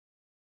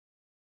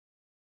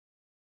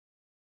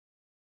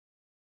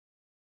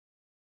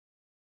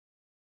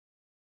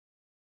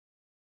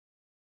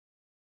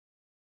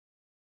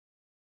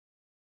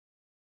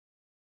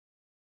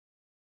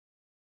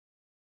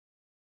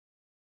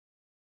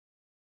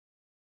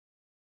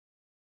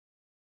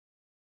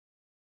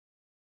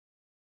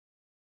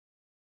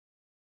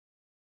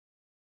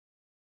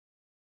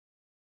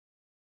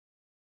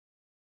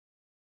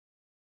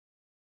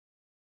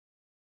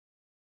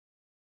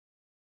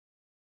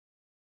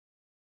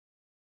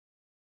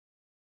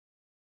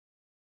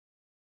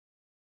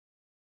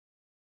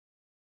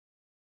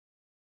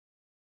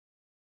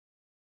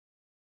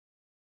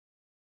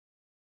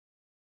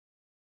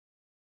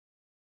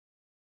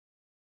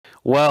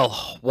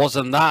Well,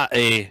 wasn't that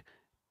a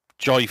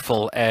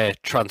joyful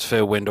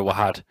transfer window we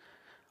had?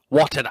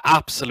 What an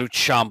absolute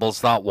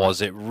shambles that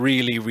was. It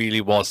really, really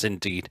was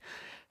indeed.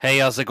 Hey,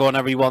 how's it going,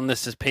 everyone?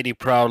 This is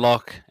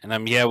Proudlock, and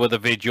I'm here with a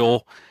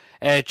video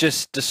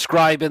just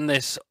describing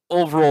this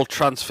overall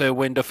transfer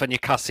window for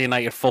Newcastle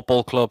United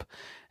Football Club.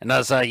 And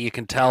as you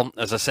can tell,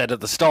 as I said at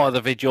the start of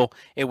the video,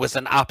 it was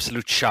an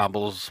absolute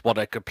shambles. What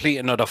a complete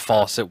and utter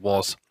farce it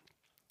was.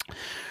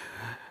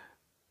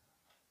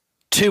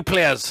 Two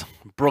players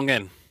brung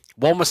in.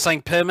 One was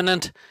signed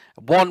permanent.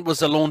 One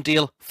was a loan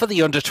deal for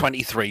the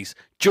under-23s.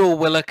 Joe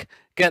Willock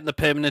getting the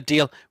permanent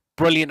deal.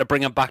 Brilliant to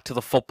bring him back to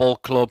the football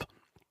club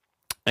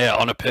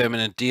on a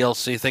permanent deal.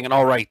 So you're thinking,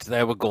 all right,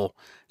 there we go.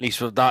 At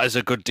least that is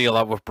a good deal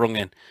that we've brung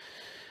in.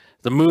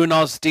 The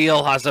Munoz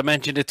deal, as I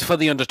mentioned, it's for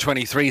the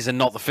under-23s and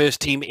not the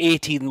first team.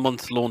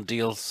 18-month loan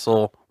deal.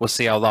 So we'll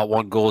see how that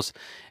one goes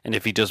and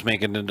if he does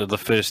make it into the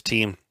first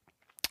team.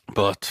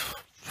 But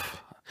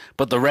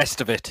the rest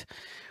of it,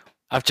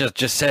 I've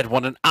just said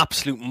what an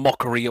absolute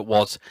mockery it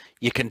was.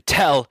 You can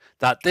tell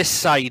that this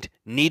side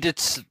needed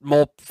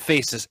more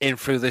faces in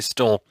through this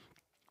door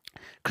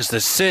because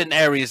there's certain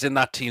areas in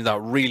that team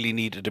that really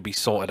needed to be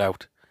sorted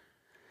out.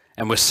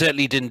 And we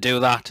certainly didn't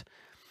do that.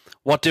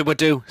 What did we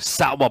do?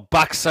 Sat on our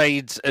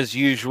backsides as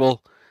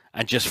usual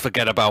and just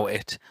forget about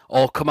it.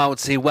 Or come out and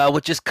say, well, we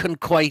just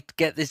couldn't quite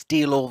get this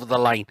deal over the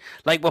line.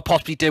 Like we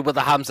possibly did with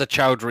the Hamza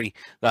Chowdhury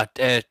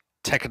that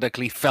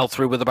technically fell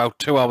through with about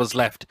 2 hours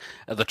left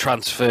of the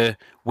transfer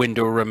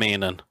window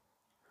remaining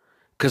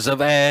because of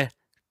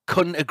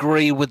couldn't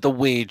agree with the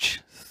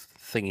wage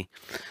thingy.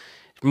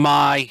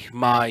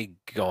 My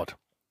God.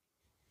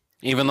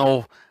 Even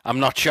though I'm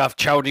not sure if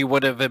Chowdhury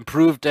would have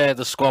improved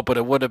the squad, but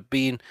it would have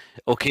been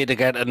okay to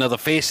get another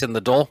face in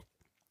the door.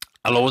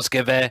 I'll always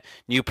give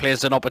new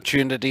players an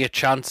opportunity, a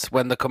chance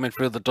when they're coming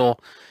through the door.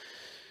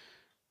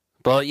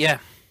 But yeah,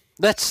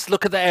 let's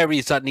look at the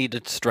areas that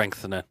needed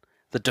strengthening.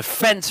 The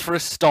defence for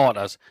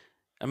starters.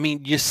 I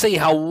mean, you see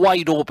how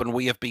wide open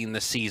we have been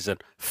this season.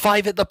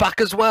 5 at the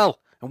back as well.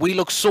 And we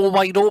look so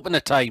wide open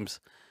at times.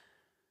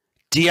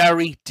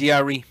 Deary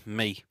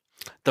me.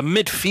 The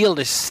midfield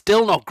is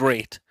still not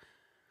great.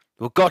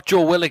 We've got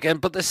Joe Will again,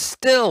 but there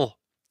still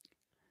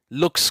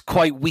looks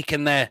quite weak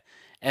in there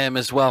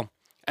as well.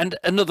 And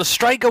another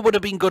striker would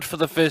have been good for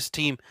the first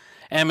team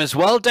as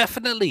well,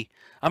 definitely.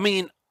 I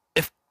mean,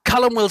 if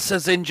Callum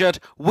Wilson's injured,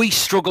 we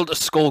struggle to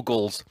score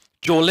goals.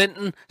 Joe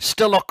Linton,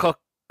 still not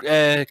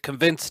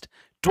convinced.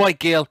 Dwight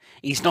Gale,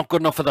 he's not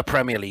good enough for the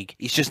Premier League.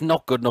 He's just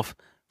not good enough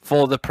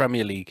for the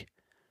Premier League.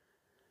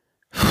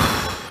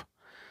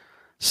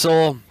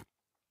 So,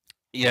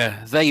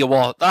 yeah, there you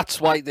are.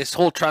 That's why this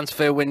whole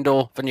transfer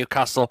window for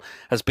Newcastle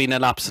has been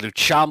an absolute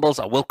shambles.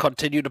 I will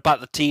continue to back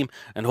the team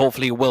and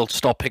hopefully we'll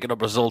stop picking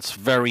up results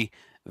very,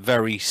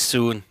 very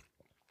soon.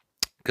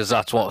 Because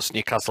that's what us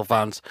Newcastle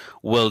fans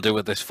will do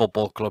with this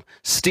football club.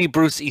 Steve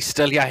Bruce, he's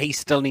still here. He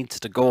still needs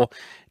to go.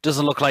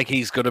 Doesn't look like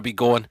he's going to be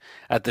going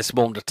at this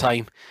moment of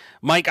time.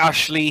 Mike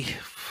Ashley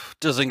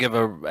doesn't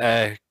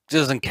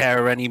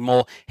care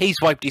anymore. He's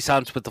wiped his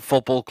hands with the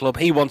football club.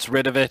 He wants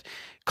rid of it.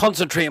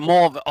 Concentrate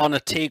more on a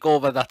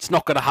takeover that's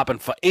not going to happen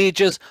for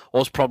ages,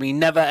 or it's probably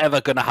never ever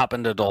going to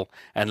happen at all.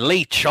 And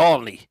Lee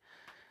Charnley,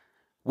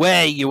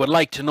 where you would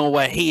like to know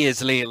where he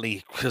is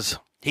lately, because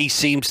he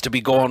seems to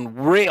be going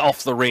right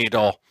off the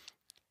radar.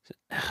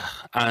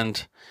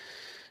 And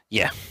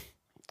yeah.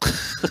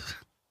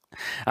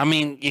 I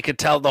mean, you could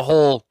tell the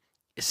whole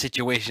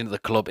situation of the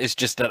club is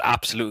just an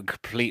absolute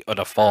complete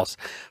utter farce.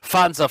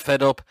 Fans are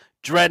fed up,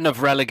 dreading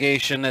of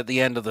relegation at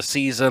the end of the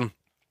season,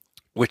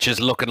 which is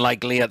looking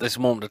likely at this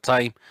moment of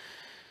time.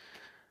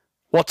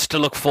 What's to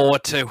look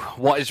forward to?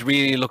 What is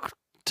really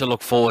to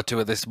look forward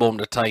to at this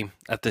moment of time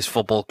at this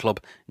football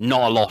club?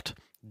 Not a lot.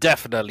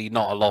 Definitely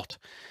not a lot.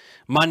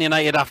 Man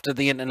United after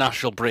the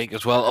international break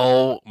as well.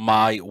 Oh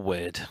my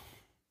word.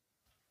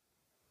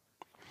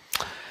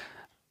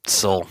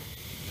 So,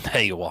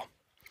 there you are.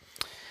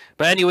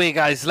 But anyway,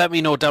 guys, let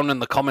me know down in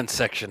the comments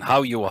section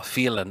how you are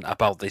feeling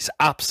about this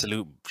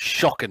absolute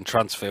shocking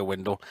transfer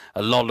window.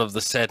 A lot of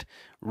them said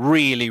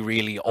really,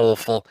 really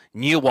awful.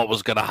 Knew what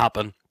was going to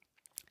happen.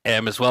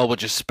 As well, we'll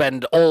just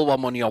spend all our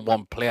money on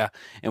one player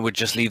and we'll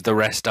just leave the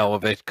rest out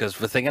of it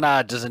because we're thinking,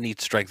 it doesn't need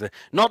strength.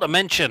 Not to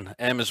mention,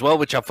 as well,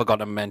 which I forgot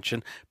to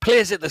mention,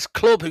 players at this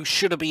club who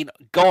should have been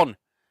gone.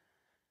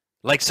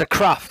 Like Sir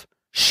Kraft,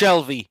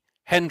 Shelby,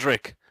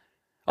 Hendrick.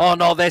 Oh,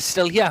 no, they're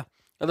still here.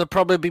 And they'll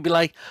probably be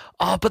like,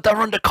 oh, but they're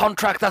under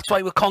contract. That's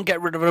why we can't get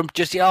rid of them.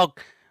 Just,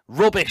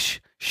 rubbish.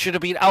 Should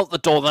have been out the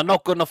door. They're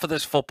not good enough for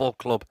this football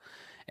club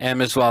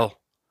as well.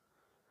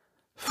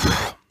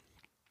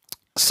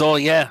 So,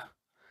 yeah.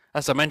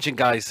 As I mentioned,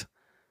 guys,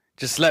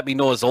 just let me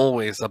know, as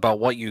always, about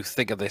what you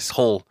think of this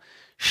whole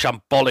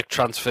shambolic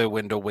transfer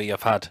window we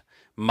have had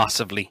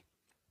massively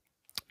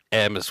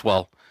as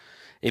well.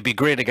 It'd be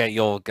great to get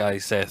your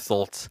guys'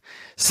 thoughts.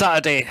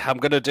 Saturday, I'm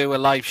going to do a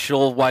live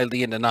show while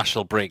the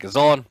international break is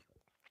on.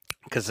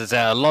 Because there's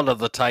a lot of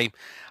the time,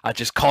 I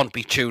just can't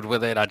be chewed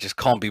with it. I just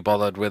can't be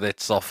bothered with it.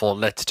 So I thought,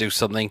 let's do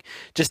something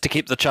just to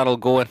keep the channel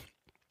going.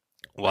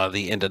 while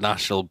the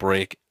international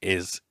break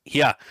is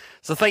here.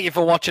 So thank you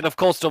for watching. Of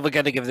course, don't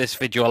forget to give this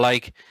video a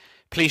like.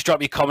 Please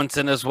drop your comments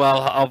in as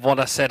well of what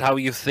I said, how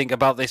you think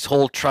about this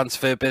whole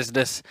transfer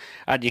business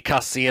at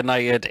Newcastle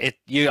United.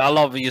 A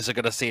lot of you are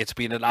going to say it's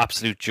been an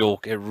absolute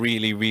joke. It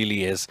really,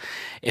 really is.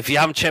 If you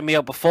haven't checked me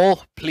out before,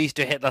 please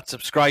do hit that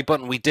subscribe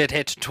button. We did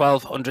hit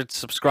 1,200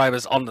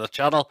 subscribers on the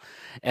channel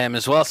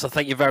as well. So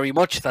thank you very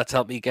much. That's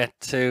helped me get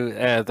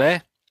to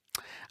there.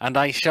 And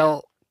I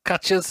shall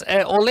catch us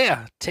all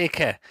later. Take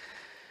care.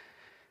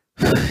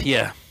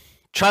 Yeah.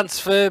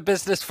 Transfer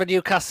business for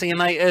Newcastle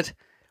United.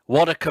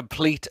 What a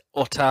complete,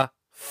 utter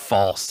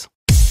farce.